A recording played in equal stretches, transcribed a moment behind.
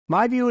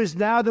My view is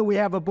now that we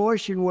have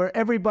abortion where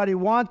everybody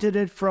wanted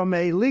it from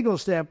a legal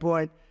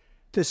standpoint,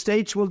 the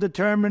states will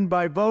determine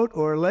by vote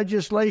or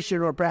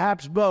legislation or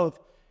perhaps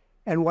both,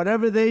 and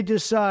whatever they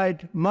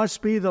decide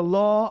must be the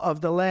law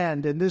of the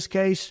land, in this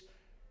case,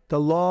 the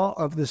law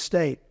of the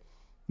state.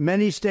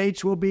 Many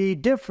states will be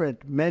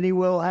different. Many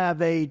will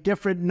have a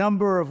different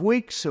number of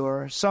weeks,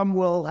 or some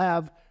will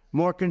have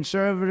more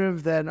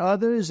conservative than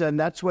others, and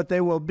that's what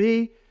they will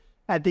be.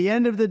 At the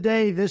end of the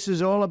day, this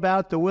is all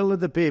about the will of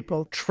the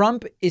people.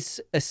 Trump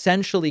is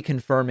essentially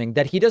confirming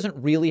that he doesn't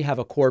really have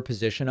a core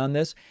position on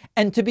this.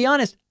 And to be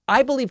honest,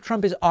 I believe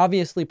Trump is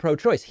obviously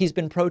pro-choice. He's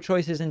been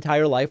pro-choice his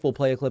entire life. We'll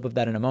play a clip of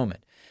that in a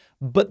moment.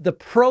 But the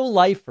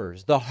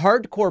pro-lifers, the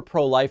hardcore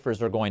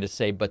pro-lifers are going to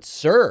say, but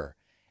sir,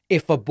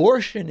 if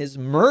abortion is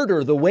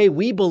murder the way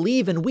we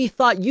believe and we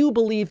thought you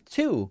believed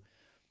too,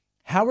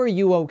 how are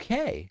you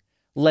okay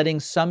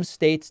letting some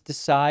states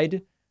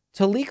decide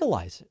to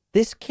legalize it?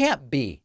 This can't be